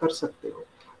 वो आप कर सकते हो।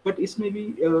 बट इसमें भी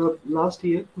लास्ट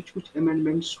ईयर कुछ कुछ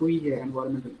अमेंडमेंट्स हुई है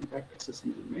एनवायरमेंटल इम्पैक्ट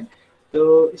असेसमेंट में।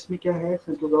 तो इसमें क्या है,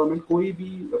 सेंट्रल गवर्नमेंट कोई भी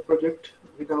प्रोजेक्ट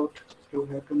विदाउट जो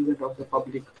है कंसेंट ऑफ द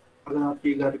पब्लिक, अगर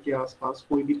आपके घर के आसपास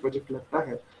कोई भी प्रोजेक्ट लगता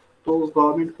है तो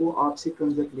गवर्नमेंट को आपसे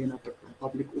कंसेंट लेना पड़ता है,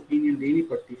 पब्लिक ओपिनियन लेनी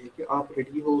पड़ती है कि आप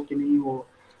रेडी हो कि नहीं हो।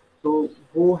 तो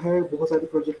वो है बहुत सारे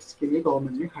प्रोजेक्ट्स के लिए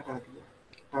गवर्नमेंट ने हटा दिया,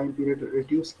 टाइम पीरियड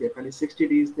रिड्यूस किया, पहले 60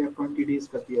 डेज या 20 डेज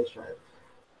कर दिया शायद।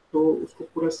 तो उसको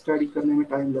पूरा स्टडी करने में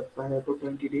टाइम लगता है, तो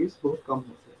 20 डेज बहुत कम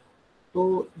होते हैं।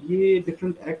 तो ये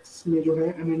डिफरेंट एक्ट्स में जो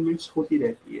है अमेंडमेंट्स होती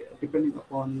रहती है डिपेंडिंग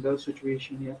अपॉन द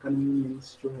सिचुएशन या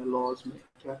कन्वीनियंस जो है लॉज में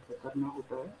क्या क्या करना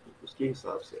होता है उसके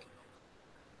हिसाब से।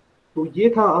 तो ये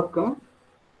था आपका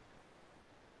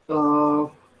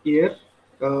air,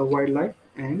 wild life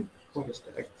and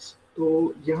forest acts.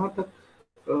 तो यहाँ तक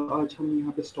आज हम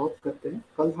यहाँ पे स्टॉप करते हैं।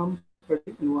 कल हम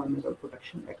पढ़ेंगे एनवायरमेंटल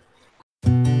प्रोटेक्शन एक्ट।